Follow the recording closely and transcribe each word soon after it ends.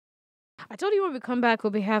I told you when we come back,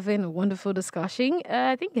 we'll be having a wonderful discussion.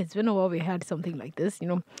 I think it's been a while we had something like this,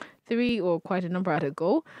 three or quite a number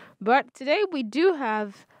ago. But today we do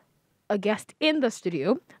have a guest in the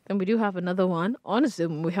studio. Then we do have another one on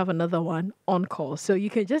Zoom. We have another one on call. So you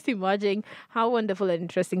can just imagine how wonderful and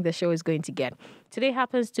interesting the show is going to get. Today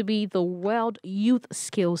happens to be the World Youth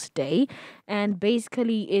Skills Day. And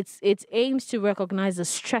basically it aims to recognize the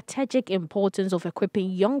strategic importance of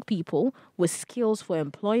equipping young people with skills for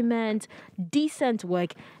employment, decent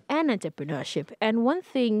work, and entrepreneurship. And one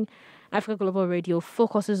thing Africa Global Radio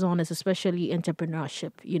focuses on is especially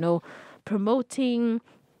entrepreneurship, promoting,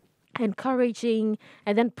 encouraging,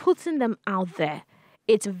 and then putting them out there.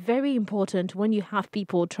 It's very important when you have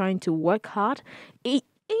people trying to work hard.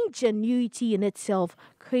 Ingenuity in itself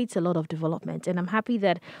creates a lot of development. And I'm happy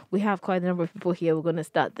that we have quite a number of people here we're going to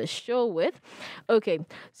start the show with. Okay,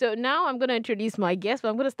 so now I'm going to introduce my guest, but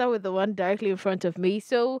I'm going to start with the one directly in front of me.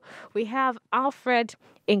 So we have Alfred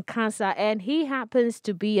Nkansah, and he happens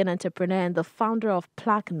to be an entrepreneur and the founder of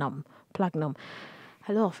Plugnom.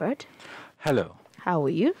 Hello, Alfred. Hello. How are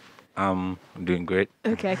you? I'm doing great.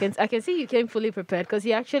 Okay, I can see you came fully prepared because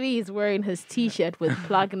he actually is wearing his T-shirt with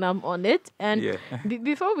Plugnom on it. And Yeah.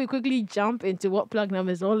 Before we quickly jump into what Plugnom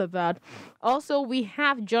is all about, also we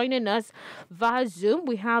have joining us via Zoom,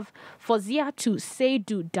 we have Fauziyatu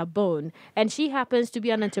Seidu Dabone, and she happens to be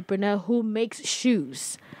an entrepreneur who makes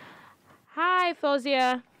shoes. Hi,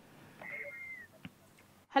 Fauzia.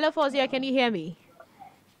 Hello, Fauzia. Can you hear me?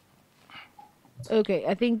 Okay,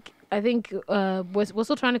 I think we're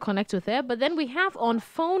still trying to connect with her. But then we have on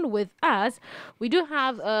phone with us, we do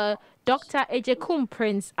have Dr. Agyekum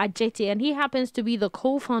Prince Adjetey, and he happens to be the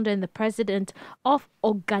co-founder and the president of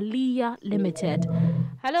Ogaliya Limited.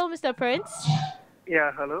 Hello, Mr. Prince.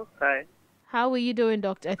 Yeah, hello. Hi. How are you doing,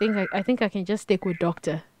 Doctor? I think I can just stick with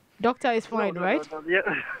Doctor. Doctor is fine, right? No. Yeah,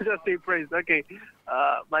 just say Prince. Okay.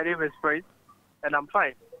 My name is Prince, and I'm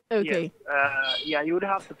fine. Okay. Yes. You would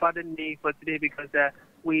have to pardon me for today because the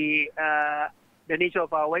nature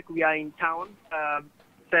of our work, we are in town,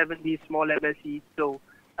 serving these small embassies, so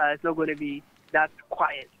it's not going to be that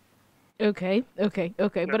quiet. Okay.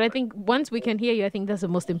 But I think once we can hear you, I think that's the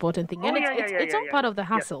most important thing. And it's all part of the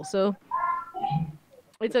hassle, so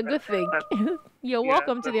it's a good thing. You're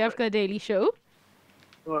welcome to the Africa Daily Show.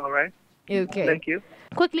 All right. Okay. Thank you.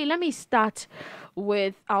 Quickly, let me start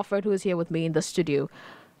with Alfred, who is here with me in the studio.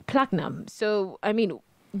 Plugnom. So,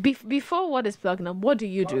 before what is Plugnom, what do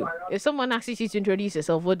you do? If someone asks you to introduce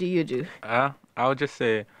yourself, what do you do? I'll just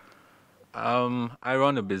say, I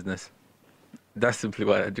run a business. That's simply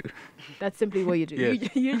what I do. That's simply what you do.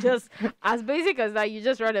 Yes. You just, as basic as that, you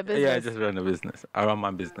just run a business. Yeah, I just run a business. I run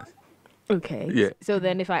my business. Okay. Yeah. So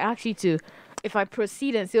then if I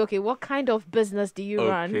proceed and say, okay, what kind of business do you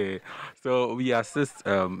run? Okay. So we assist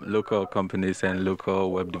local companies and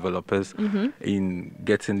local web developers in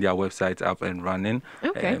getting their websites up and running.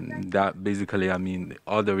 Okay. And that basically,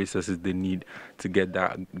 all the resources they need to get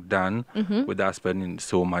that done without spending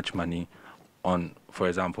so much money on, for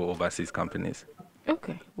example, overseas companies.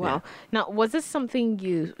 Okay. Wow. Yeah. Now, was something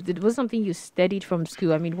you studied from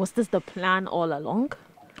school? Was this the plan all along?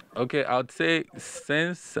 Okay, I would say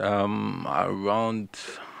since around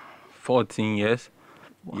 14 years,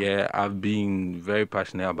 yeah, I've been very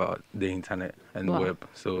passionate about the internet and web.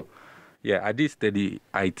 So, yeah, I did study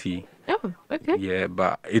IT. Oh, okay. Yeah,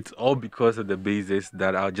 but it's all because of the basis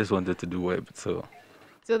that I just wanted to do web. So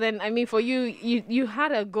then, for you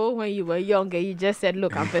had a goal when you were younger. You just said,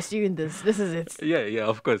 look, I'm pursuing this. This is it. Yeah,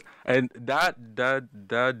 of course. And that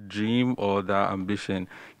dream or that ambition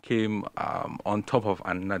came on top of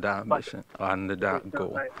another ambition or another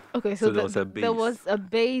goal. Okay, so there was a base. There was a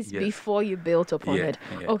base Yes. before you built upon it.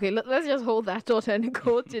 Yeah. Okay, let's just hold that thought and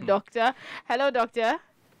go to Doctor. Hello, Doctor.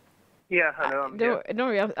 Yeah, hello. Don't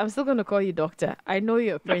worry, I'm still going to call you Doctor. I know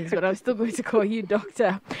you're friends, but I'm still going to call you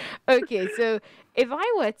Doctor. Okay, so if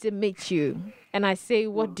I were to meet you and I say,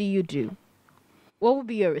 what do you do? What would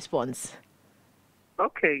be your response?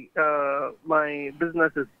 Okay. My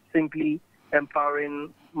business is simply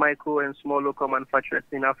empowering micro and small local manufacturers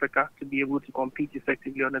in Africa to be able to compete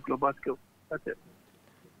effectively on a global scale. That's it.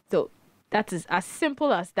 So that is as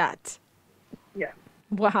simple as that. Yeah.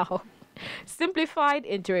 Wow. Simplified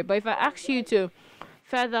into it. But if I ask you to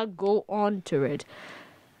further go on to it,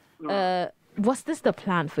 was this the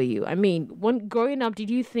plan for you? When growing up, did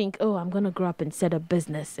you think, oh, I'm going to grow up and set a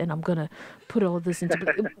business and I'm going to put all this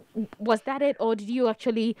into... Was that it? Or did you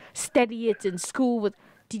actually study it in school?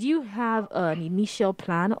 Did you have an initial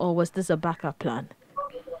plan or was this a backup plan?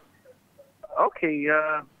 Okay.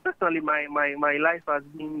 Personally, my life has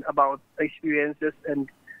been about experiences and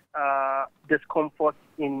discomfort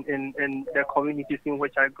in the communities in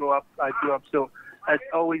which I grew up. So it's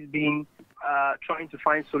always been trying to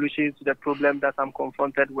find solutions to the problem that I'm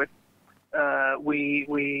confronted with.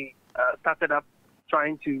 We started up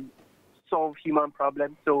trying to solve human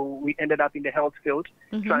problems. So we ended up in the health field,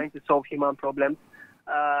 trying to solve human problems.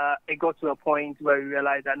 It got to a point where we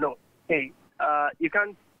realized that no, hey, you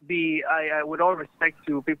can't be. I with all respect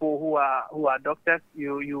to people who are doctors,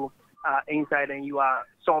 you are inside and you are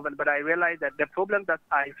solvent. But I realized that the problem that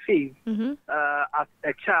I faced as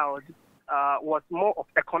a child was more of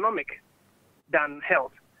economic than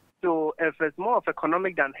health. So if it's more of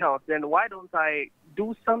economic than health, then why don't I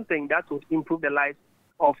do something that would improve the lives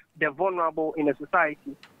of the vulnerable in a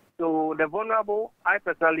society? So the vulnerable, I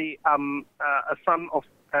personally am a son of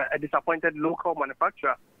a disappointed local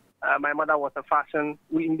manufacturer. My mother was a fashion,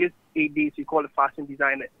 in these 8 days we call it fashion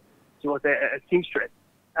designer. She was a seamstress.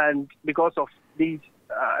 And because of these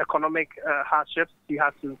economic hardships, she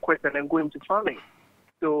had to quit and then go into farming.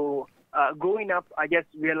 So growing up, I just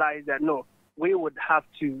realized that no, we would have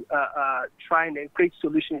to try and create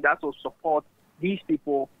solutions that will support these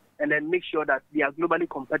people and then make sure that they are globally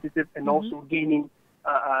competitive and also gaining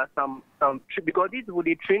some because these people,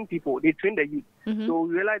 they train people, they train the youth. So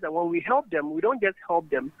we realize that when we help them, we don't just help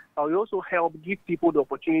them, but we also help give people the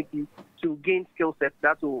opportunity to gain skill sets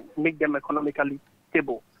that will make them economically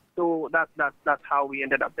stable. So that's how we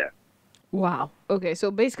ended up there. Wow. Okay, so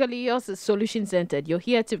basically yours is solution-centered. You're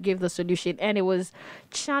here to give the solution, and it was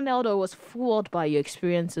channeled or was fueled by your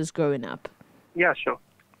experiences growing up. Yeah, sure.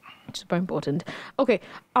 Super important. Okay,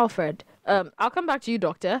 Alfred, I'll come back to you,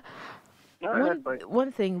 Doctor.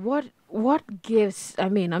 One thing, what gives? I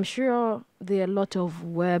mean, I'm sure there are a lot of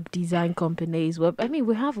web design companies. We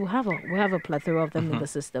have a plethora of them in the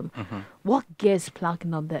system. What gives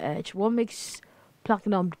Plugnom the edge? What makes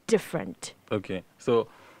Plugnom different? Okay, so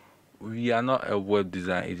we are not a web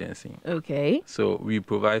design agency. Okay. So we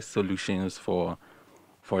provide solutions for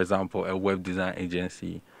example, a web design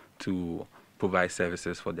agency to provide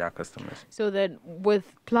services for their customers. So then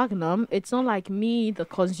with Plugnom, it's not like me, the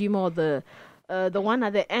consumer, or the one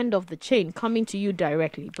at the end of the chain coming to you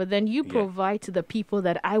directly, but then you provide to the people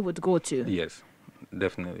that I would go to. Yes,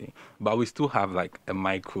 definitely. But we still have like a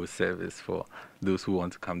micro service for those who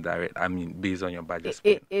want to come direct. I mean, based on your budget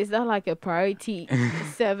spend. Is that like a priority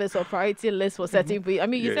service or priority list for certain people? I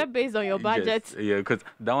mean, you said based on your budget. Yes, yeah, because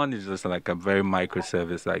that one is just like a very micro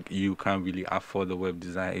service. Like you can't really afford a web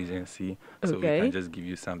design agency, so we can just give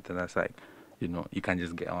you something that's like, you can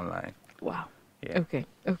just get online. Wow. Yeah.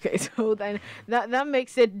 Okay. So then that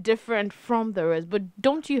makes it different from the rest. But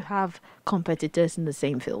don't you have competitors in the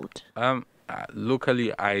same field?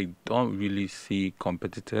 Locally, I don't really see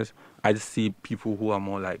competitors. I just see people who are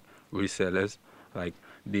more like resellers. Like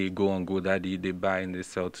they go on GoDaddy, they buy and they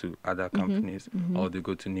sell to other companies, or they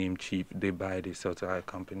go to Namecheap, they buy, they sell to other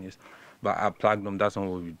companies. But at Plugnom, that's not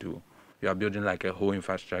what we do. We are building like a whole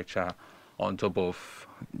infrastructure on top of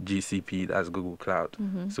GCP, that's Google Cloud.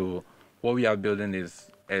 So what we are building is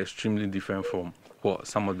extremely different from what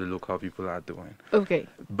some of the local people are doing. Okay.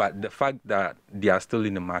 But the fact that they are still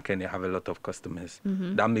in the market and they have a lot of customers,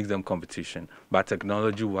 that makes them competition. But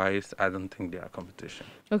technology-wise, I don't think they are competition.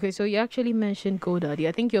 Okay, so you actually mentioned GoDaddy.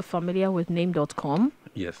 I think you're familiar with name.com.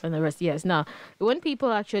 Yes. And the rest, yes. Now, when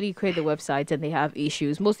people actually create the website and they have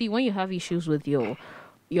issues, mostly when you have issues with your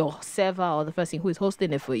server or the person who is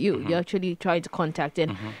hosting it for you, you're actually trying to contact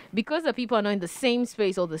it. Because the people are not in the same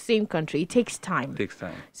space or the same country, it takes time.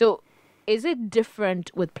 So is it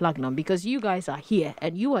different with Plugnom? Because you guys are here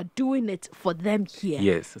and you are doing it for them here.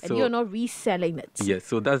 Yes. And you're not reselling it. Yes.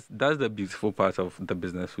 So that's the beautiful part of the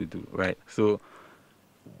business we do, right? So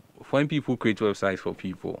when people create websites for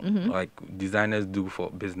people, like designers do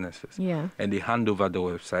for businesses, and they hand over the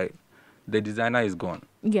website, the designer is gone.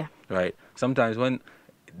 Yeah. Right? Sometimes when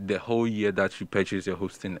the whole year that you purchase your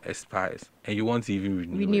hosting expires and you want to even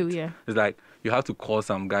renew it. It's like you have to call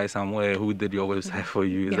some guy somewhere who did your website for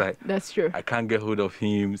you. It's like, that's true. I can't get hold of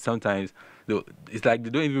him. Sometimes it's like they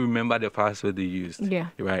don't even remember the password they used. Yeah.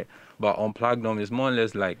 Right? But on Plugnom, it's more or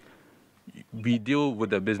less like we deal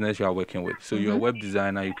with the business you are working with. So you're a web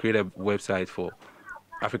designer, you create a website for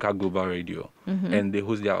Africa Global Radio, and they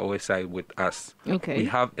host their website with us. Okay. We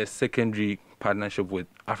have a secondary partnership with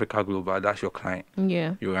Africa Global. That's your client.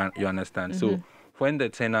 Yeah. You understand? So when the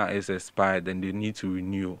tenure is expired and they need to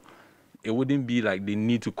renew, it wouldn't be like they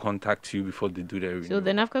need to contact you before they do their renewal. So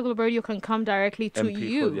then Africa Global Radio can come directly to and pay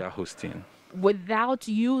you for their hosting. Without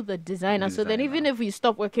you, the designer. So then even if we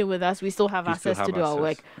stop working with us, we still have access to do our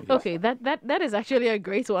work. Yes. Okay, that is actually a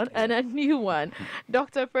great one and a new one.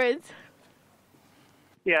 Dr. Prince?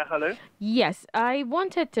 Yeah, hello. Yes, I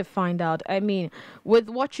wanted to find out. I mean, with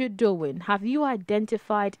what you're doing, have you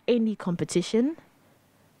identified any competition?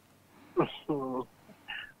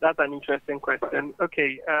 That's an interesting question.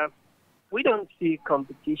 Okay, we don't see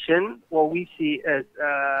competition. What we see is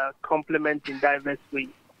complement in diverse ways.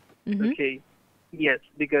 Mm-hmm. Okay, yes,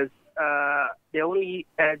 because the only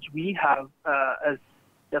edge we have is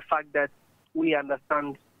the fact that we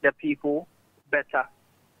understand the people better,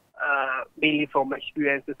 mainly from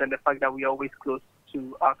experiences and the fact that we are always close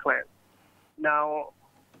to our clients. Now,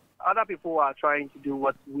 other people are trying to do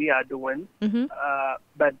what we are doing, Mm-hmm.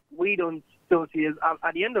 but we don't still see it.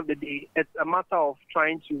 At the end of the day, it's a matter of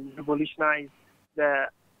trying to revolutionize the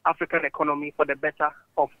African economy for the better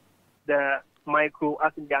of the micro,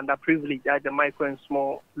 as in the underprivileged, the micro and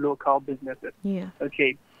small local businesses. Yeah.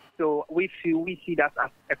 Okay, so we see that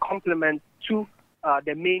as a complement to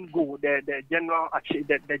the main goal, the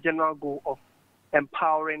general goal of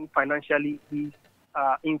empowering financially these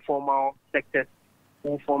informal sectors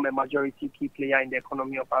who form a majority key player in the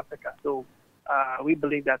economy of Africa. So we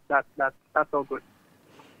believe that's all good.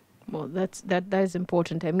 Well, that is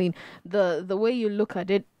important. I mean, the way you look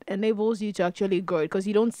at it enables you to actually grow it because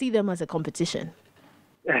you don't see them as a competition.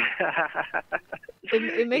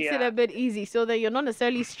 It makes it Yeah. a bit easy so that you're not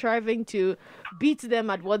necessarily striving to beat them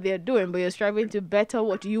at what they're doing, but you're striving to better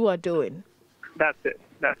what you are doing. That's it.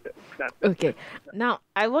 Okay. Now,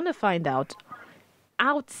 I want to find out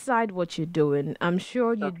outside what you're doing, I'm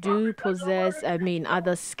sure you do possess, I mean,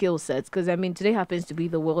 other skill sets because, I mean, today happens to be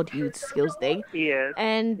the World Youth Skills Day. Yes.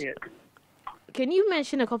 And Yes. can you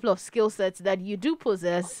mention a couple of skill sets that you do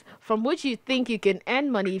possess from which you think you can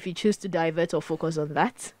earn money if you choose to divert or focus on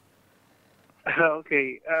that?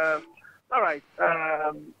 Okay. All right.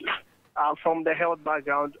 From the health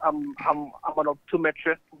background, I'm an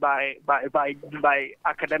optometrist by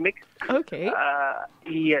academics. Okay.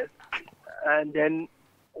 Yes. And then,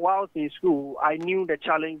 whilst in school, I knew the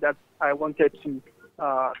challenge that I wanted to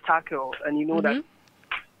tackle, and that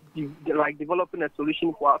like developing a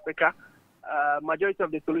solution for Africa. Majority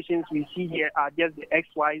of the solutions we see here are just the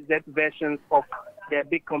XYZ versions of the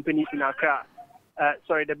big companies in Accra.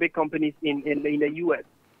 The big companies in the US.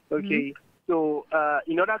 Okay. Mm-hmm. So,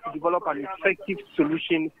 in order to develop an effective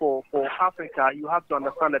solution for Africa, you have to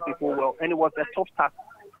understand the people well. And it was a tough task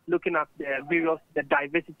looking at the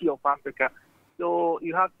diversity of Africa. So,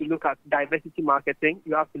 you have to look at diversity marketing.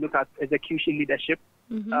 You have to look at execution leadership.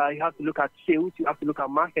 Mm-hmm. You have to look at sales. You have to look at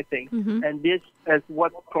marketing. Mm-hmm. And this is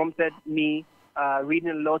what prompted me reading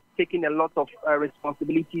a lot, taking a lot of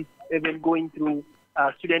responsibilities, even going through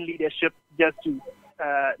student leadership just to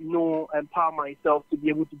empower myself to be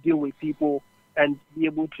able to deal with people and be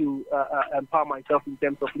able to empower myself in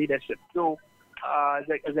terms of leadership. So,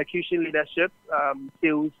 execution leadership,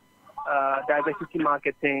 sales, diversity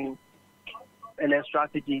marketing, and then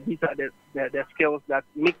strategy. These are the skills that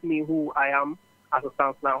make me who I am as it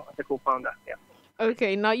stands now as a co-founder. Yeah.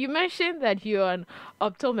 Okay. Now, you mentioned that you're an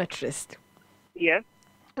optometrist. Yes.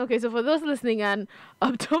 Okay, so for those listening, an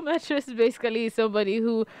optometrist basically is somebody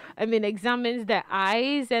who, I mean, examines their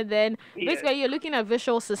eyes and then basically you're looking at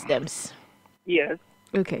visual systems. Yes.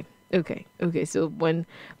 Okay. So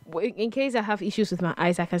in case I have issues with my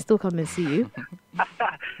eyes, I can still come and see you.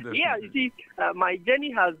 Yeah, you see, my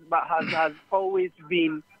journey has always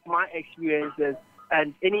been my experiences,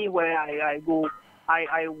 and anywhere I go,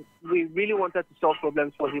 we really wanted to solve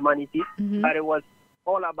problems for humanity, mm-hmm. but it was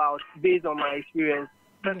all about based on my experience.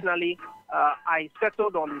 Personally, I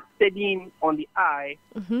settled on studying on the eye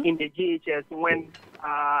mm-hmm. in the GHS when,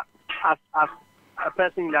 as a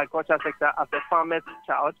person in the agriculture sector, as a farmer's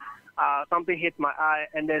child, something hit my eye,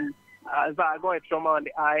 and then I got a trauma on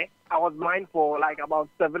the eye. I was blind for like about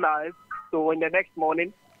 7 hours. So in the next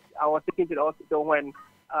morning, I was taken to the hospital when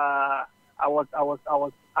I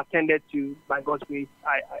was attended to by God's grace.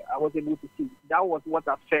 I was able to see. That was what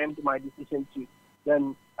affirmed my decision to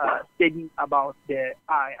then study about the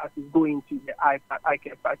eye as it's going to the eye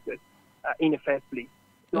care practice in the first place.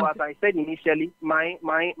 So okay. As I said initially,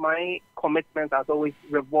 my commitment has always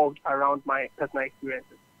revolved around my personal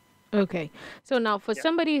experiences. Okay. So now for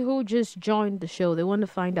somebody who just joined the show, they want to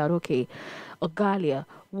find out, okay, Ogaliya,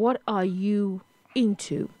 what are you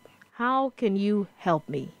into? How can you help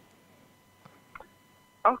me?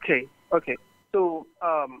 Okay. So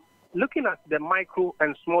looking at the micro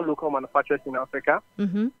and small local manufacturers in Africa,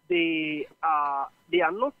 mm-hmm. they are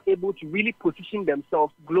not able to really position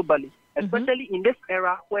themselves globally, especially mm-hmm. in this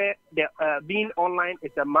era where being online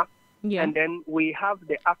is a must. Yeah. And then we have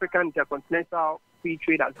the African Intercontinental Free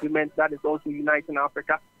Trade Agreement that is also uniting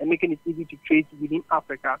Africa and making it easy to trade within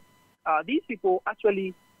Africa. These people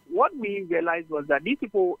actually what we realized was that these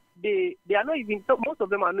people, they are not even, so most of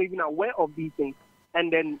them are not even aware of these things.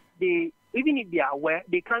 And then even if they are aware,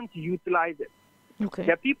 they can't utilize it. Okay.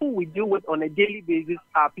 The people we deal with on a daily basis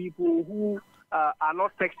are people who are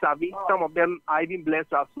not tech savvy. Some of them are even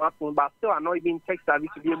blessed to have smartphones, but still are not even tech savvy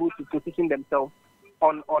to be able to position themselves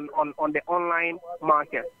on the online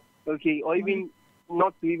market. Okay, or even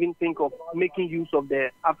not to even think of making use of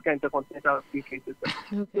the African Intercontinental Free Trade System.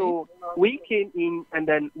 Okay. So we came in and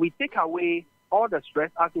then we take away all the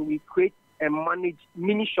stress as we create and manage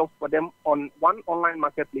mini shops for them on one online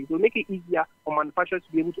marketplace. We make it easier for manufacturers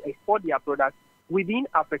to be able to export their products within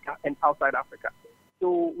Africa and outside Africa.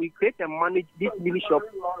 So we create and manage this mini shop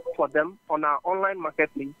for them on our online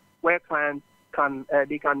marketplace where clients can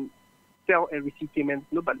sell and receive payments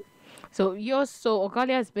globally. So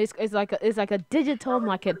Ogaliya is like a digital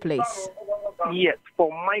marketplace. Yes,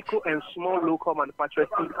 for micro and small local manufacturers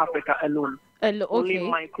in Africa alone. Okay. Only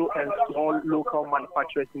micro and small local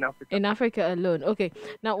manufacturers in Africa. In Africa alone. Okay.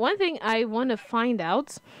 Now, one thing I want to find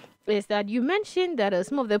out is that you mentioned that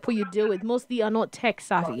some of the people you deal with mostly are not tech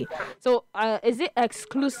savvy. So is it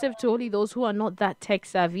exclusive to only those who are not that tech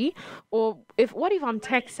savvy? Or what if I'm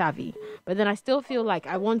tech savvy, but then I still feel like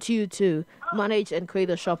I want you to manage and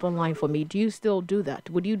create a shop online for me? Do you still do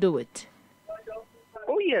that? Would you do it?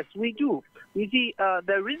 Oh, yes, we do. You see,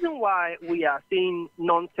 the reason why we are saying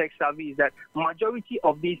non-tech savvy is that majority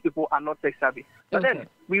of these people are not tech savvy. But then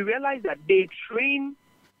we realize that they train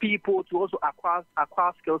people to also acquire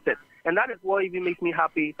skill sets. And that is what even makes me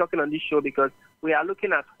happy talking on this show, because we are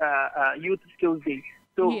looking at Youth Skills Day.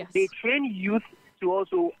 So they train youth to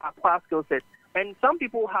also acquire skill sets. And some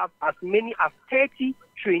people have as many as 30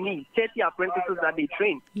 trainees, 30 apprentices that they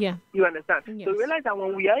train. Yeah. You understand? Yes. So realize that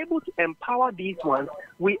when we are able to empower these ones,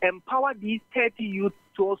 we empower these 30 youth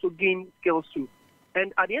to also gain skills too.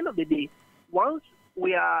 And at the end of the day, once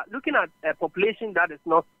we are looking at a population that is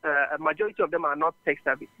not, a majority of them are not tech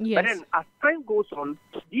savvy. Yes. But then as time goes on,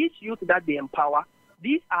 these youth that they empower,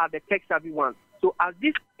 these are the tech savvy ones. So as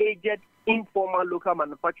these aged, informal local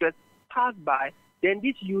manufacturers pass by, then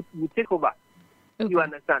these youth will take over. Okay. You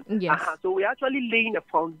understand? Yes. So we're actually laying a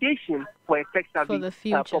foundation for a tech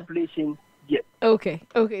savvy population. Yes. Okay.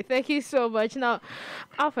 Thank you so much. Now,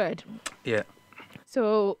 Alfred. Yeah.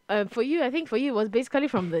 So for you, I think for you it was basically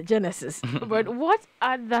from the genesis. But what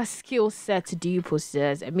other skill sets do you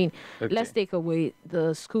possess? I mean, let's take away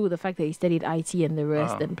the school, the fact that you studied IT and the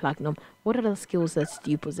rest and Plugnom. What other skill sets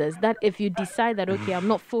do you possess? That if you decide that, okay, I'm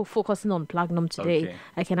not focusing on Plugnom today,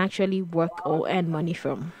 I can actually work or earn money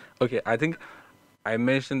from. Okay, I think I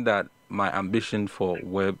mentioned that my ambition for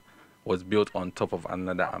web was built on top of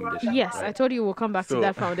another ambition. Yes, right? I told you we'll come back to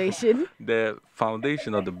that foundation. The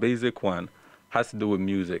foundation or the basic one has to do with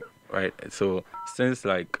music, right? So since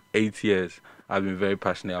like 8 years, I've been very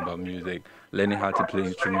passionate about music, learning how to play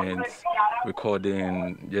instruments,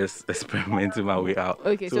 recording, just experimenting my way out.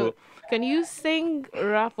 Okay, so can you sing,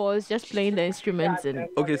 rap, or is just playing the instruments?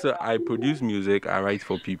 Okay, so I produce music, I write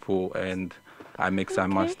for people, and I mix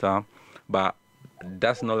and master, but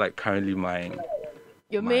that's not like currently my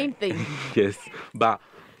main thing. Yes, but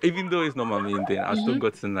even though it's not my main thing, I've still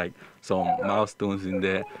gotten like some milestones in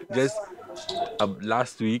there. Just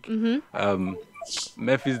last week,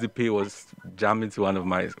 Memphis Depay was jamming to one of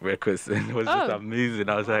my records, and it was just amazing.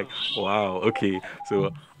 I was like, wow, okay.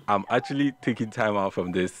 So I'm actually taking time out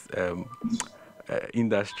from this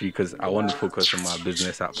industry because I want to focus on my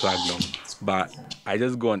business at Plugnom. But I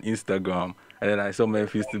just go on Instagram, and then I saw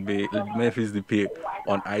Memphis Depay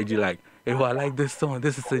on IG like, hey, I like this song.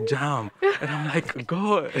 This is a jam. And I'm like,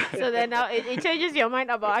 God. So then now it changes your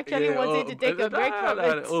mind about actually wanting to take a break from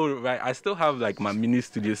it. Oh, right. I still have like my mini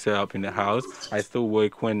studio set up in the house. I still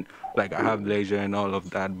work when like I have leisure and all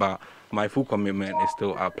of that. But my full commitment is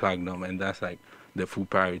still at Plugnom, and that's like the full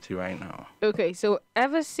priority right now. Okay, so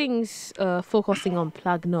ever since focusing on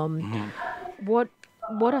Plugnom,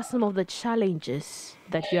 what are some of the challenges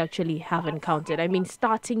that you actually have encountered? I mean,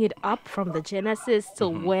 starting it up from the genesis to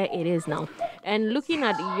where it is now. And looking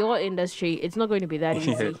at your industry, it's not going to be that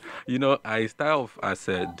easy. Yes. You know, I started off as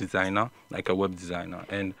a designer, like a web designer.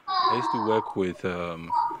 And I used to work with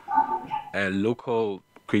a local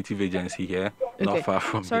creative agency here, not far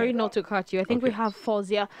from Sorry here. Not to cut you. I think we have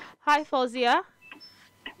Fauzia. Hi, Fauzia.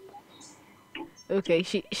 Okay,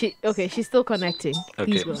 she's still connecting.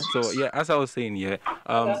 Okay, so yeah, as I was saying,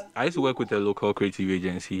 I used to work with a local creative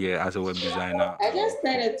agency here as a web designer. I just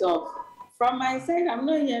turned it off. From my side, I'm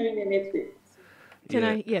not hearing anything. Can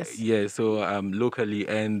I? Yes. Yeah, so locally,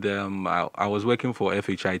 and I was working for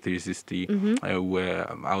FHI 360,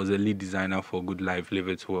 where I was a lead designer for Good Life, Live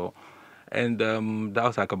It Well. And that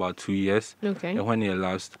was like about 2 years. Okay. And when it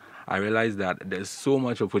elapsed, I realized that there's so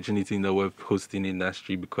much opportunity in the web hosting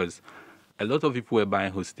industry because a lot of people were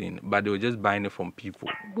buying hosting, but they were just buying it from people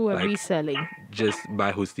Who are reselling. Just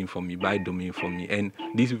buy hosting for me, buy domain for me. And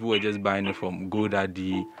these people were just buying it from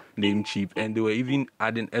GoDaddy, Namecheap, and they were even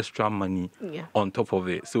adding extra money on top of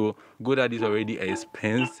it. So GoDaddy is already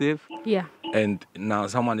expensive. Yeah. And now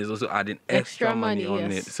someone is also adding extra money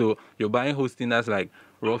on it. So you're buying hosting that's like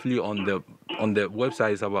roughly on the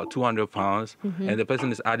website is about £200, and the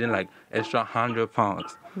person is adding like extra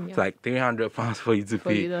 £100. It's like £300 for you to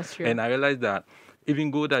pay. That's true. And I realized that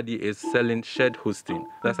even GoDaddy is selling shared hosting.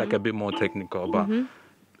 That's like a bit more technical, but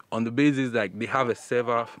on the basis like they have a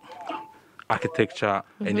server architecture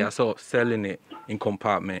and they are sort of selling it in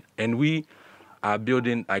compartment. And we are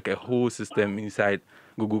building like a whole system inside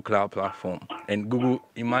Google Cloud Platform. And Google,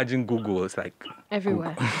 imagine Google is like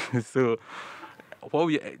everywhere. So what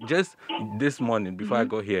we just this morning before I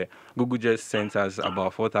got here, Google just sent us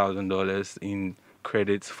about $4,000 in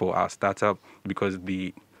credits for our startup because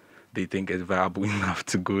they think it's viable enough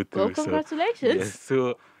to go through. Well, congratulations.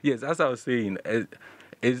 So yes, as I was saying,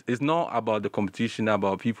 it's not about the competition,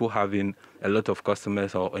 about people having a lot of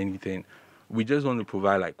customers or anything. We just want to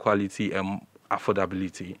provide like quality and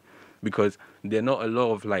affordability because there are not a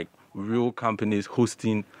lot of like real companies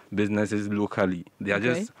hosting businesses locally. They are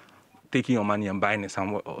just taking your money and buying it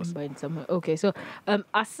somewhere else. Okay, so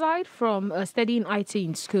aside from studying IT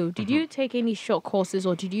in school, did you take any short courses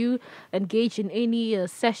or did you engage in any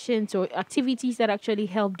sessions or activities that actually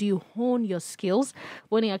helped you hone your skills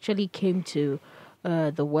when it actually came to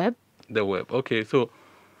the web? The web. Okay, so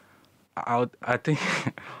I think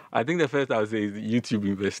the first I would say is YouTube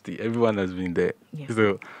University. Everyone has been there. Yeah.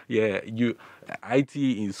 So IT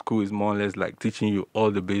in school is more or less like teaching you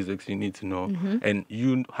all the basics you need to know, and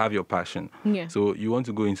you have your passion. Yeah. So you want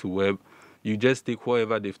to go into web, you just take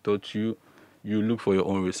whatever they've taught you. You look for your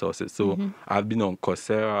own resources. So I've been on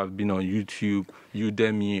Coursera, I've been on YouTube,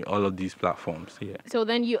 Udemy, all of these platforms. Yeah. So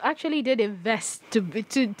then you actually did invest to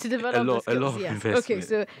develop the skills. A lot of investment. Okay,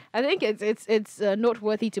 so I think it's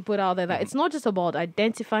noteworthy to put out there that it's not just about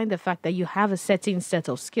identifying the fact that you have a certain set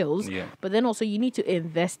of skills, but then also you need to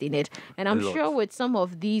invest in it. And I'm sure with some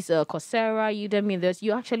of these Coursera, Udemy,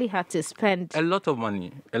 you actually had to spend a lot of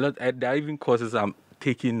money. There are even courses I'm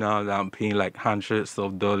taking now that I'm paying like hundreds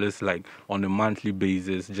of dollars like on a monthly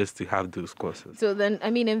basis just to have those courses. So then, I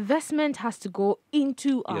mean, investment has to go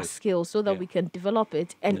into our skills so that we can develop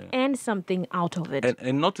it and earn something out of it.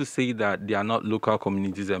 And not to say that there are not local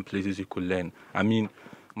communities and places you could learn. I mean,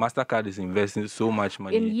 MasterCard is investing so much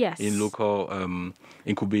money in local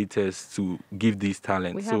incubators to give these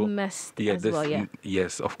talents. We have MEST as well,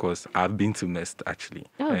 Yes, of course. I've been to MEST actually.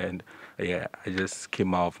 Oh. And I just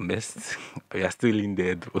came out of MEST. We are still in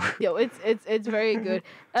there though. Yo, it's very good.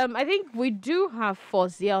 I think we do have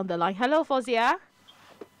Fauzia on the line. Hello, Fauzia. Yeah,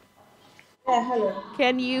 hello.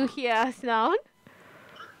 Can you hear us now?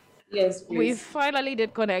 Yes, please. We finally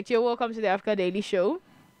did connect. You're welcome to the Africa Daily Show.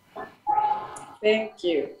 Thank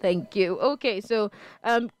you. Thank you. Okay, so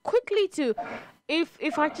quickly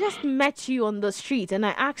if I just met you on the street and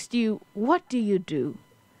I asked you, what do you do?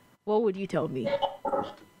 What would you tell me?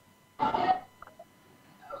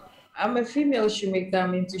 I'm a female shoemaker.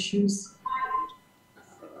 I'm into shoes.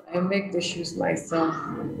 I make the shoes myself.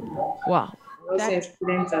 Wow. I also a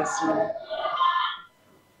student as well.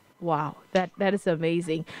 Wow, that is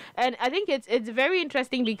amazing. And I think it's very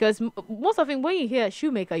interesting because most often when you hear a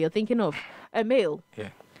shoemaker, you're thinking of a male. Yeah.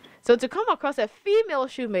 So to come across a female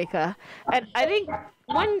shoemaker, and I think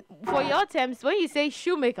for your terms, when you say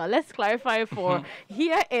shoemaker, let's clarify for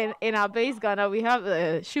here in our base Ghana, we have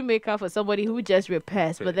a shoemaker for somebody who just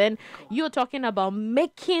repairs. But then you're talking about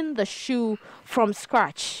making the shoe from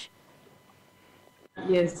scratch.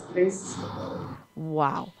 Yes, please.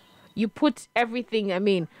 Wow. You put everything, I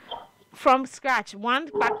mean, from scratch, one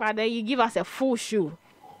back, then you give us a full shoe.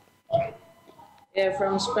 Yeah,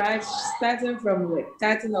 from scratch, starting from the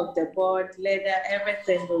cutting of the board, leather,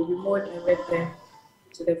 everything, the remote, everything,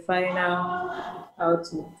 to the final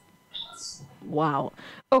output. Wow.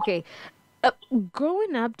 Okay.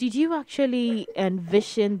 Growing up, did you actually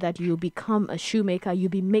envision that you become a shoemaker? You'll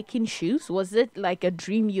be making shoes? Was it like a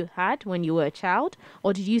dream you had when you were a child?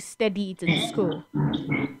 Or did you study it in school?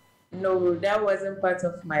 No, that wasn't part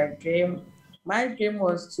of my dream. My dream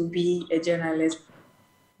was to be a journalist.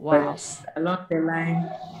 Wow. But along the line,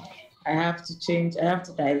 I have to change. I have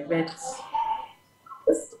to divert.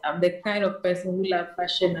 I'm the kind of person who loves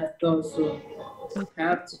fashion at all, so I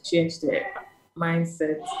have to change the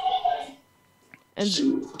mindset. And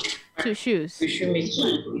to shoes. To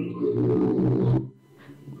shoemaking.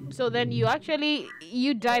 So then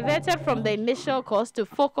you diverted from the initial course to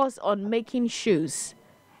focus on making shoes.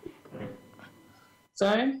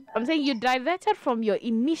 Sorry? I'm saying you diverted from your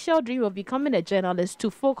initial dream of becoming a journalist to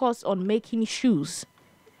focus on making shoes.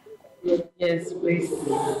 Yes, please.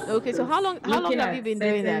 Okay, so how long Looking have you at been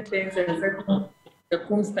doing certain that? things and certain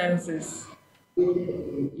circumstances,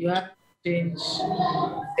 you have to change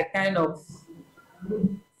the kind of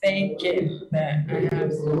thinking that I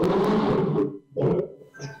have.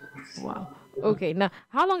 Wow. Okay, now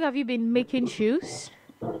how long have you been making shoes?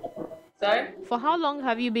 Sorry? For how long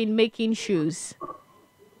have you been making shoes?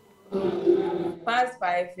 Past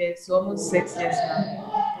 5 years, almost 6 years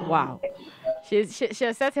now. Wow. She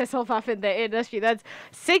has set herself up in the industry. That's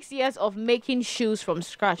 6 years of making shoes from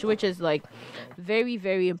scratch, which is like very,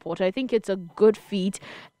 very important. I think it's a good feat.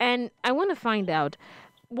 And I want to find out,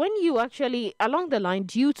 when you actually, along the line,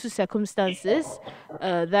 due to circumstances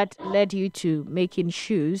that led you to making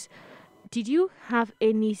shoes, did you have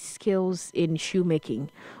any skills in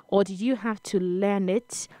shoemaking? Or did you have to learn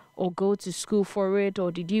it or go to school for it?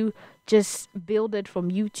 Or did you just build it from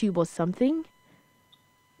YouTube or something?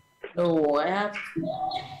 No, I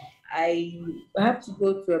have to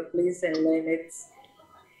go to a place and learn it,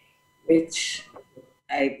 which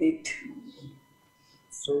I did.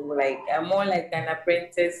 So like I'm more like an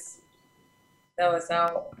apprentice. That was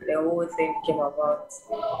how the whole thing came about.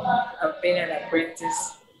 I've been an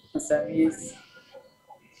apprentice for some years.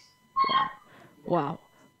 Wow.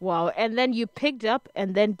 Wow. And then you picked up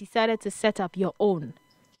and then decided to set up your own.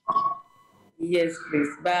 Yes,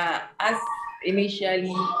 please. But as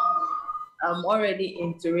initially I'm already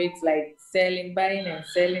into it, like buying and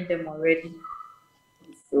selling them already.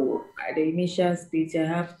 So at the initial stage, I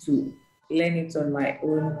have to learn it on my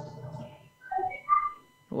own.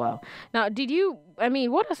 Wow. Now,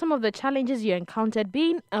 what are some of the challenges you encountered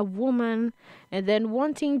being a woman and then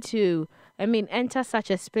wanting to, enter such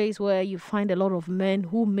a space where you find a lot of men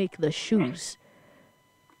who make the shoes?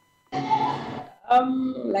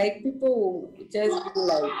 Like people will just be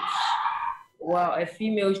like, wow, a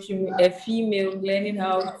female learning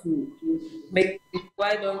how to make.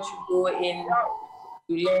 Why don't you go in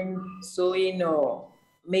to learn sewing or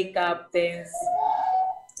makeup things?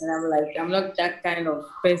 And I'm like, I'm not that kind of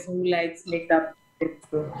person who likes makeup.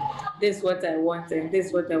 So this is what I want and this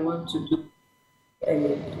is what I want to do.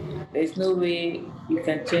 And there's no way you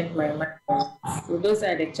can change my mind. So those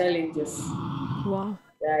are the challenges. Wow.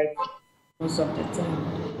 Like most of the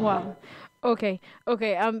time. Wow. Okay.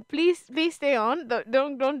 Please stay on.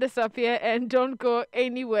 Don't disappear and don't go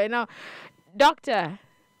anywhere. Now, doctor.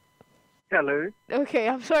 Hello. Okay,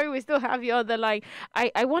 I'm sorry we still have you on the line.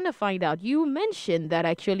 I want to find out. You mentioned that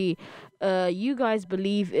actually you guys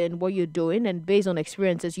believe in what you're doing and based on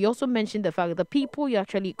experiences. You also mentioned the fact that the people you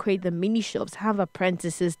actually create the mini shops have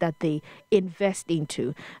apprentices that they invest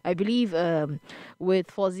into. I believe with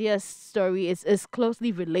Fauzia's story is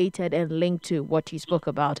closely related and linked to what you spoke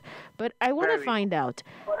about. But I want to find out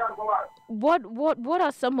what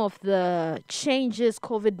are some of the changes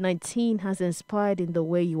COVID-19 has inspired in the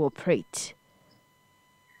way you operate?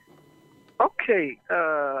 Okay,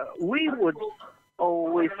 we would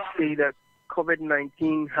always say that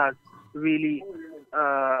COVID-19 has really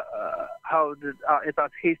it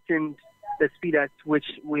has hastened the speed at which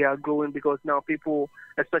we are growing, because now people,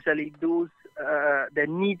 especially those that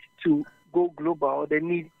need to go global, they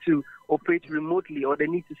need to operate remotely, or they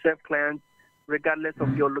need to serve clients regardless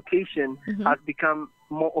of your location, has become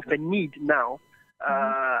more of a need now,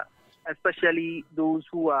 especially those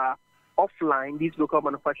who are offline, these local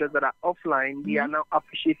manufacturers that are offline, they are now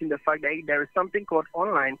appreciating the fact that there is something called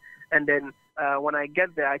online, and then when I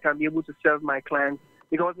get there, I can be able to serve my clients,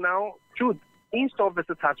 because now, truth, in-store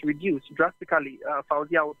visits has reduced drastically.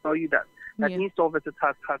 Fauzia will tell you that in-store visits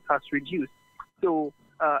has reduced. So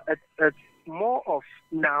it's more of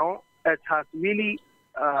now, it has really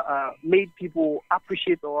made people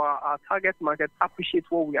appreciate, or our target market appreciate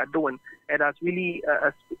what we are doing. It has really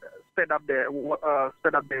sped up the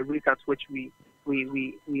rate at which we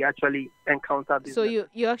actually encounter this. So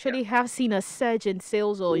you actually have seen a surge in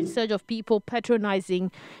sales, or in surge of people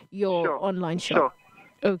patronizing your online shop.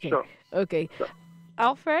 Okay.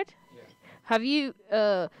 Alfred? Have you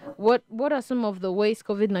what are some of the ways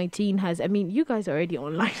COVID-19 has, you guys are already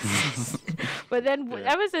online, but then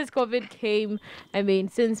ever since COVID came,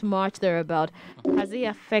 since March thereabout, has it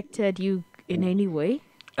affected you in any way?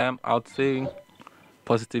 I'd say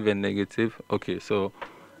positive and negative. Okay, so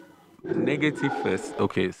negative first.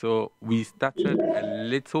 Okay, so we started a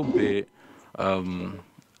little bit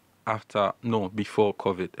before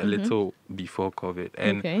COVID, a little before COVID,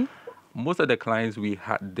 and most of the clients we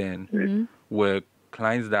had then were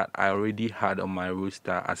clients that I already had on my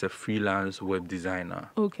roster as a freelance web designer.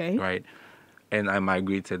 Okay. Right. And I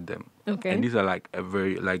migrated them. Okay. And these are like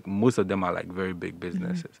most of them are like very big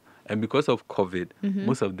businesses. And because of COVID,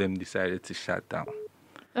 most of them decided to shut down.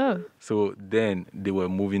 Oh. So then they were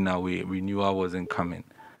moving away. Renewal wasn't coming,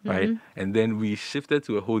 right? And then we shifted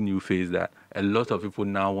to a whole new phase that a lot of people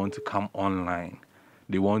now want to come online.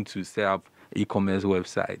 They want to set up e-commerce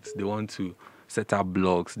websites. They want to set up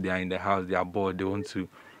blogs. They are in the house. They are bored. They want to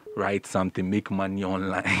write something, make money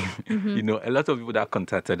online. You know, a lot of people that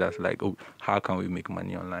contacted us like, oh, how can we make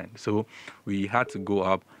money online? So we had to go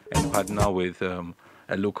up and partner with a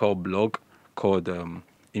local blog called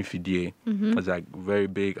Infidie. It's like very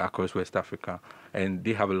big across West Africa, and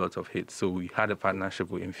they have a lot of hits. So we had a partnership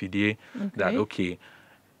with Infidie that, okay,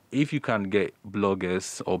 if you can get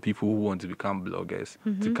bloggers or people who want to become bloggers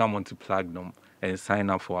to come onto Plugnom and sign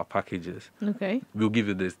up for our packages, we'll give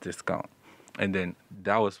you this discount. And then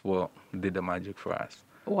that was what did the magic for us.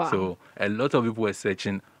 Wow. So a lot of people were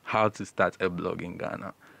searching how to start a blog in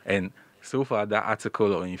Ghana. And so far, that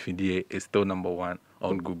article on Infidie is still number 1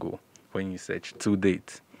 on Google when you search to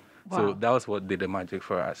date. Wow. So that was what did the magic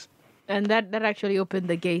for us. And that actually opened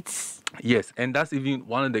the gates. Yes, and that's even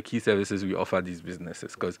one of the key services we offer these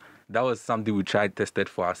businesses, because that was something we tested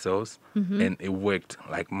for ourselves, and it worked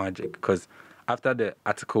like magic. Because after the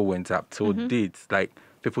article went up, till dates, like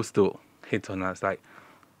people still hit on us, like,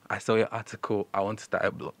 I saw your article, I want to start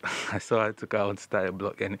a blog. I saw your article, I want to start a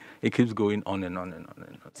blog. And it keeps going on and on and on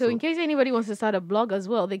and on. So in case anybody wants to start a blog as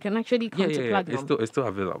well, they can actually come to Plugnom. It's still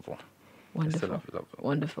available.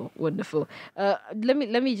 Wonderful. Wonderful.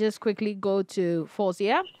 Let me just quickly go to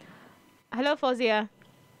Fauzia. Hello, Fauzia.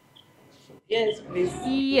 Yes, please.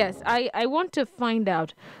 Yes, I want to find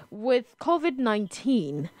out, with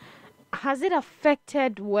COVID-19, has it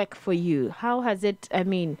affected work for you? How has it,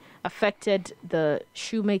 affected the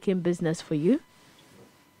shoemaking business for you?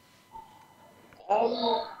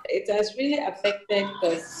 It has really affected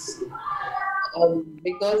us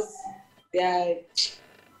because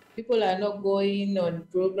people are not going on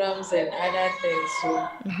programs and other things, so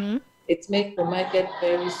it makes the market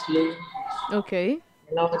very slow. Okay.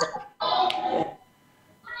 Yeah.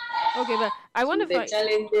 Okay, but I want to the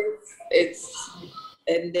challenges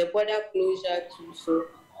and the border closure too, so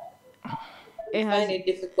I find it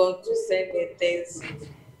difficult to send the things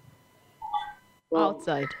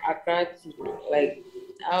outside Accra to like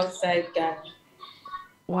outside Ghana.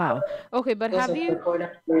 Wow. Okay, but have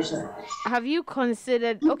you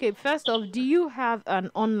considered, okay, first off, do you have an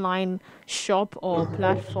online shop or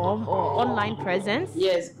platform or online presence?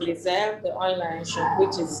 Yes, please. I have the online shop,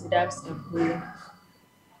 which is Dabone.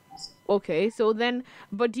 Okay, so then,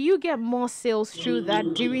 but do you get more sales through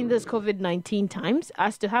that during this COVID-19 times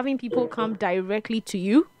as to having people come directly to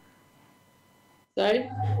you? Sorry?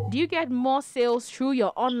 Do you get more sales through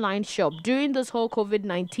your online shop during this whole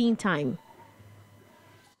COVID-19 time?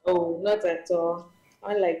 Oh, not at all.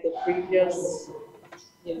 Unlike the previous,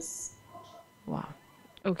 yes. Wow.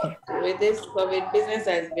 Okay. With this COVID, business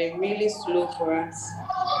has been really slow for us.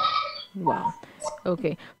 Wow.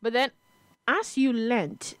 Okay. But then, as you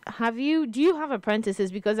learnt, do you have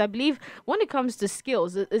apprentices? Because I believe when it comes to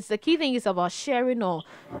skills, it's the key thing is about sharing or,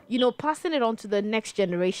 passing it on to the next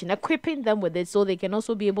generation, equipping them with it so they can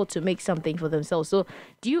also be able to make something for themselves. So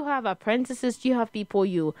do you have apprentices? Do you have people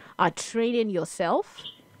you are training yourself?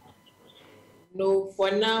 No,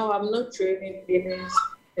 for now, I'm not training students.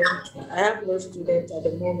 I have no students at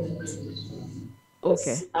the moment.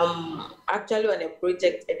 Okay. I'm actually on a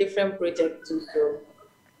different project too, so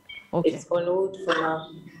it's on hold for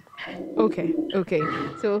now. Okay.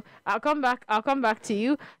 So I'll come back to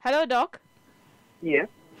you. Hello, Doc. Yeah.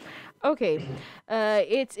 Okay.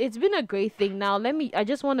 It's been a great thing. Now I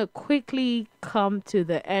just want to quickly come to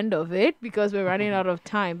the end of it because we're running out of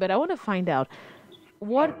time. But I want to find out,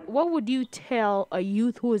 what would you tell a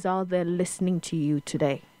youth who is out there listening to you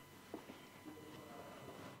today?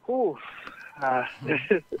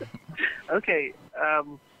 Okay.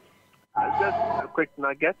 Just a quick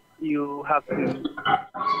nugget. You have to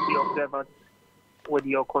be observant with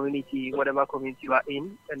your community, whatever community you are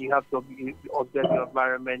in, and you have to observe your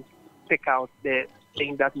environment, pick out the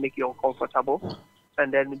things that make you uncomfortable,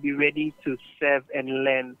 and then be ready to serve and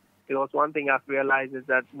learn. Because one thing I've realized is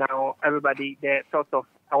that now everybody, they're sort of,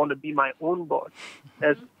 I want to be my own boss.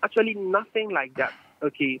 There's actually nothing like that.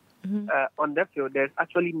 Okay. On that field, there's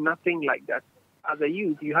actually nothing like that. As a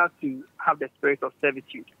youth, you have to have the spirit of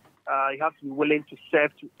servitude. You have to be willing to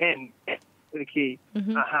serve to end. Okay.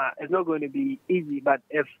 It's not going to be easy, but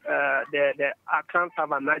if the accounts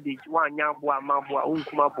have an adage,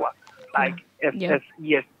 like, yes.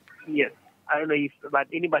 I don't know if, but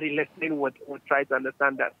anybody listening would try to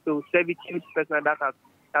understand that. So servitude, personally,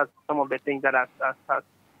 that's some of the things that has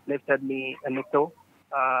lifted me a little.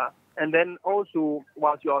 And then also,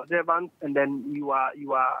 whilst you're observant, and then you are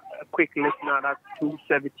a quick listener, that's 2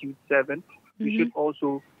 servitude 7. You should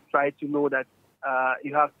also try to know that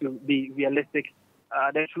you have to be realistic.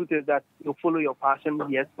 The truth is that you follow your passion.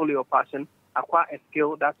 Yes, follow your passion. Acquire a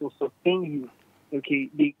skill that will sustain you. Okay,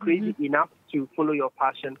 be crazy enough to follow your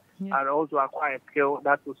passion, and also acquire a skill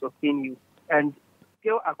that will sustain you. And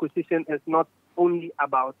skill acquisition is not only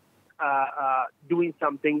about doing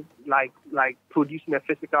something like producing a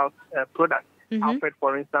physical product. Alfred,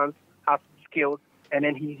 for instance, has skills, and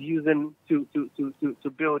then he's using to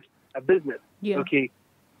build a business. Okay.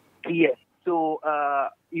 Yes. So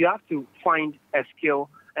you have to find a skill,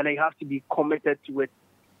 and you have to be committed to it.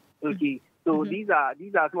 Okay. So these are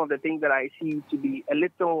some of the things that I see to be a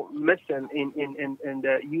little missing in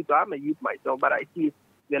the youth. I'm a youth myself, but I see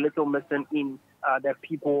a little missing in the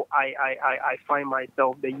people I find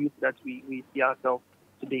myself, the youth that we see ourselves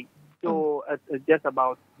today. So it's just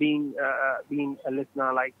about being a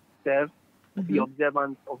listener, like Steph, be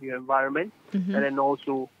observant of your environment, and then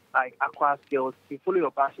also like acquire skills. You follow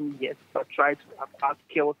your passion, yes, but try to acquire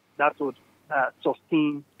skills that would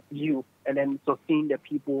sustain you and then sustain the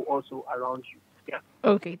people also around you. Yeah.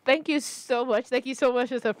 Okay. Thank you so much. Thank you so much,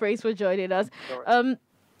 Mr. Praise, for joining us.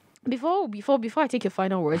 Before I take your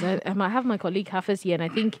final words, I have my colleague Hafiz here, and I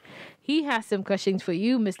think he has some questions for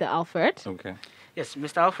you, Mr. Alfred. Okay. Yes,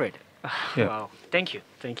 Mr. Alfred. Yeah. Wow. Thank you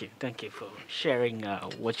for sharing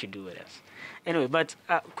what you do with us. Anyway, but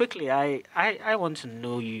quickly, I want to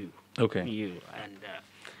know you. Okay. You, and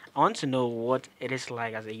I want to know what it is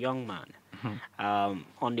like as a young man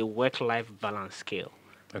on the work-life balance scale.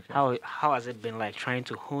 Okay. How has it been like trying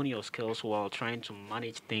to hone your skills while trying to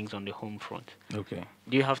manage things on the home front? Okay.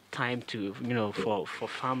 Do you have time to, for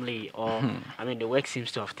family, or I mean, the work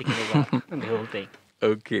seems to have taken over the whole thing?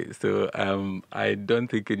 Okay, so I don't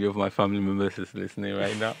think any of my family members is listening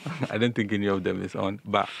right now. I don't think any of them is on.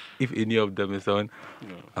 But if any of them is on,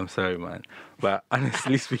 I'm sorry, man. But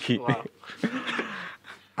honestly speaking,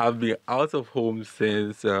 I've been out of home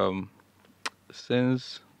since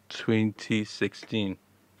 2016,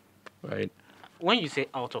 right? When you say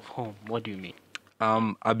out of home, what do you mean?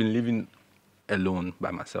 I've been living alone by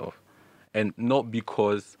myself, and not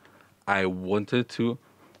because I wanted to,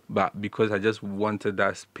 but because I just wanted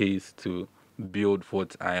that space to build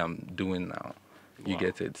what I am doing now. You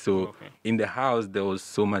get it? So in the house, there was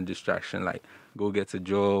so much distraction, like go get a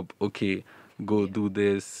job, okay, go do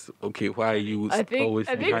this, okay, why are you always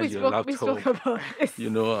behind your laptop? We spoke about this. You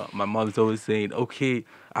know, my mom's always saying, okay,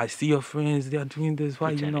 I see your friends, they are doing this,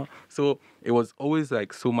 why you not? So it was always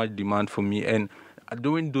like so much demand for me, and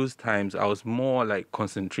during those times, I was more like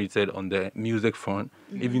concentrated on the music front,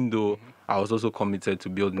 even though I was also committed to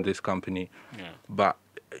building this company. Yeah. But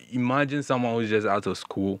imagine someone who's just out of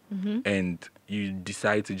school and you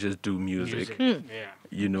decide to just do music.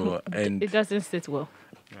 You know, and it doesn't sit well.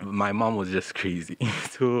 My mom was just crazy.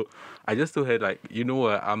 So I just told her, like, you know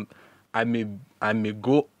what, I may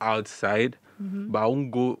go outside, but I won't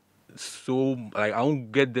go I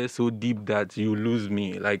won't get there so deep that you lose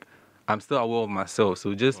me. Like, I'm still aware of myself,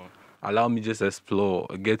 so just allow me just explore,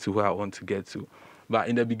 get to where I want to get to. But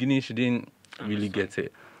in the beginning, she didn't really get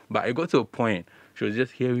it. But it got to a point, she was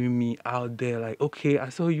just hearing me out there, like, okay, I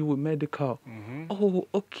saw you with medical. Oh,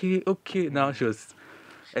 okay. Now she was...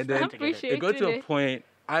 And then it got to a point,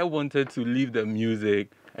 I wanted to leave the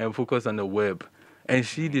music and focus on the web. And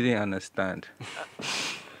she didn't understand.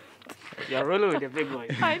 You're rolling with the big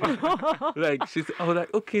boys. I know. Like, I was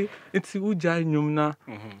like, okay, it's Ujai Numna.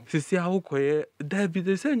 She said, how quiet. Debbie,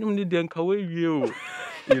 they said, you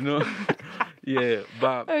know? Yeah,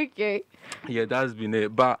 but... Okay. Yeah, that's been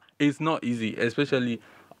it. But it's not easy, especially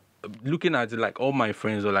looking at it, like all my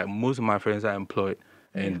friends, or like most of my friends are employed.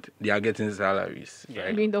 And they are getting salaries. Yeah. Right?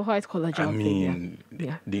 I mean, the white collar job thing,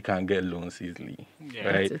 they can get loans easily.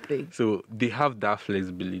 Right? That's the thing. So they have that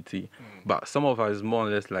flexibility. But some of us, more or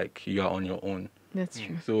less, like you are on your own. That's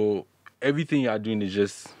true. So everything you are doing is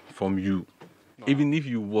just from you. Even if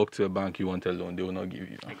you walk to a bank, you want a loan, they will not give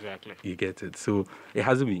you. Exactly. You get it. So it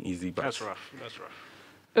hasn't been easy. But That's rough.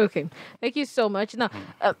 Okay. Thank you so much. Now,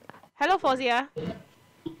 hello, Fauzia.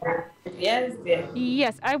 Yes, dear.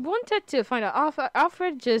 Yes, I wanted to find out.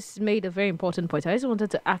 Alfred just made a very important point. I just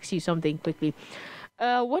wanted to ask you something quickly.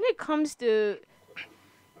 When it comes to,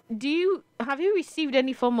 have you received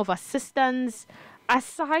any form of assistance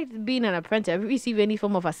aside being an apprentice? Have you received any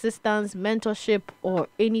form of assistance, mentorship, or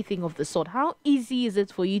anything of the sort? How easy is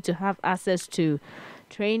it for you to have access to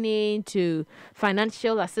training to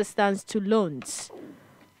financial assistance to loans.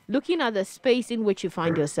 Looking at the space in which you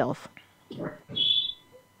find yourself.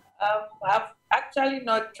 I've actually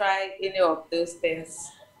not tried any of those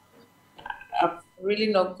things. I've really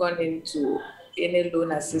not gone into any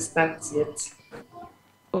loan assistance yet.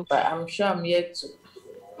 Okay. But I'm sure I'm yet to.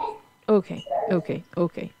 Okay.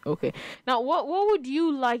 Now, what would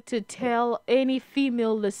you like to tell any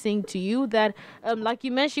female listening to you that, like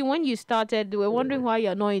you mentioned, when you started, they were wondering why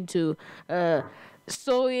you're not into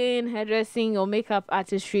sewing, hairdressing, or makeup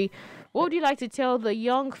artistry. What would you like to tell the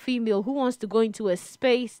young female who wants to go into a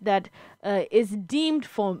space that is deemed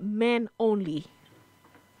for men only?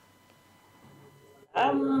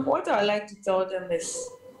 What I like to tell them is,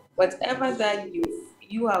 whatever that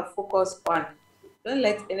you are focused on, don't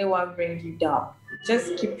let anyone bring you down.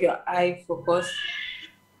 Just keep your eye focused,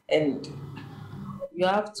 and you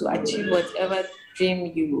have to achieve whatever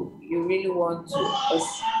dream you really want to,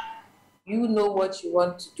 because you know what you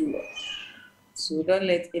want to do. So don't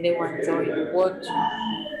let anyone tell you what to.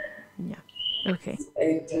 Yeah. Okay.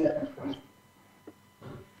 And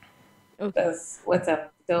that's what I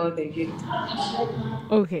tell the youth.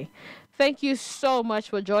 Okay. Thank you so much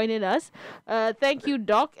for joining us. Thank you,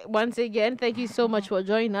 Doc. Once again, thank you so much for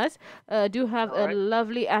joining us. Do have a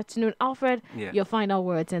lovely afternoon. Alfred, your final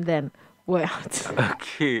words, and then we're out.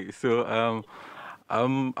 Okay, so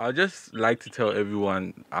I'd just like to tell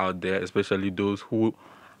everyone out there, especially those who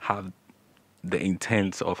have the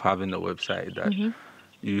intent of having a website, that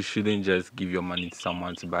you shouldn't just give your money to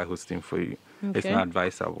someone to buy hosting for you. Okay. It's not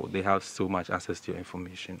advisable. They have so much access to your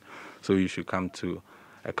information. So you should come to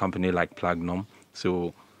a company like Plugnom,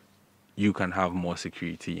 so you can have more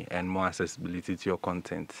security and more accessibility to your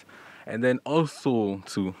content. And then also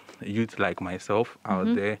to youth like myself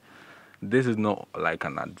out there, this is not like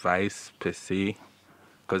an advice per se,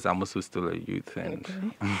 because I'm also still a youth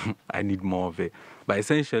and I need more of it. But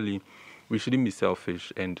essentially, we shouldn't be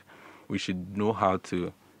selfish, and we should know how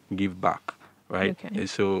to give back, right? Okay. And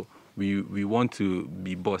so we want to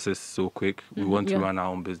be bosses so quick. We want to run our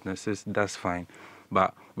own businesses. That's fine.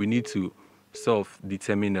 But we need to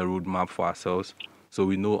self-determine a roadmap for ourselves, so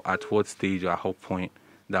we know at what stage or at what point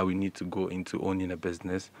that we need to go into owning a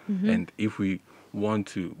business. And if we want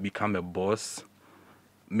to become a boss,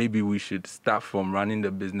 maybe we should start from running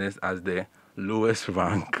the business as the lowest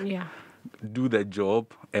rank. Yeah. Do the job,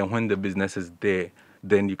 and when the business is there,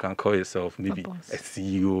 then you can call yourself maybe a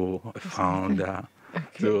CEO, a founder.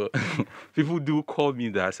 So people do call me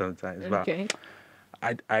that sometimes, but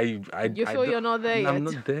you feel you're not there yet? I'm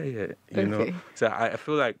not there yet, you know. So I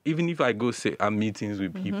feel like even if I go sit at meetings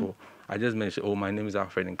with people, I just mention, my name is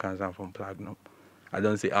Alfred Nkansah, I'm from Plugnom. I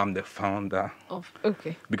don't say I'm the founder.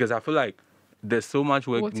 Because I feel like there's so much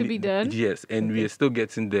work to be done. Yes, and we are still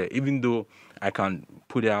getting there. Even though I can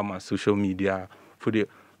put it out on my social media,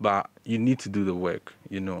 but you need to do the work,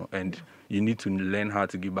 you know, and you need to learn how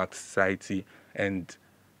to give back to society, and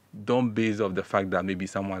don't base off the fact that maybe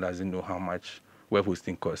someone doesn't know how much web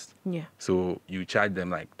hosting costs. Yeah. So you charge them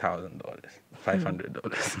like $1,000,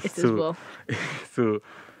 $500. It's as well. So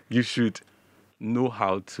you should know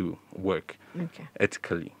how to work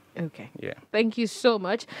ethically. Okay. Yeah. Thank you so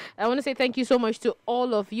much. I want to say thank you so much to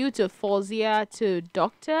all of you, to Fauzia, to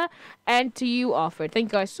Doctor, and to you, Alfred.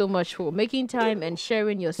 Thank you guys so much for making time and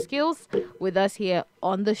sharing your skills with us here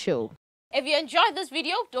on the show. If you enjoyed this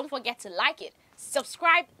video, don't forget to like it,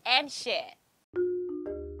 subscribe, and share.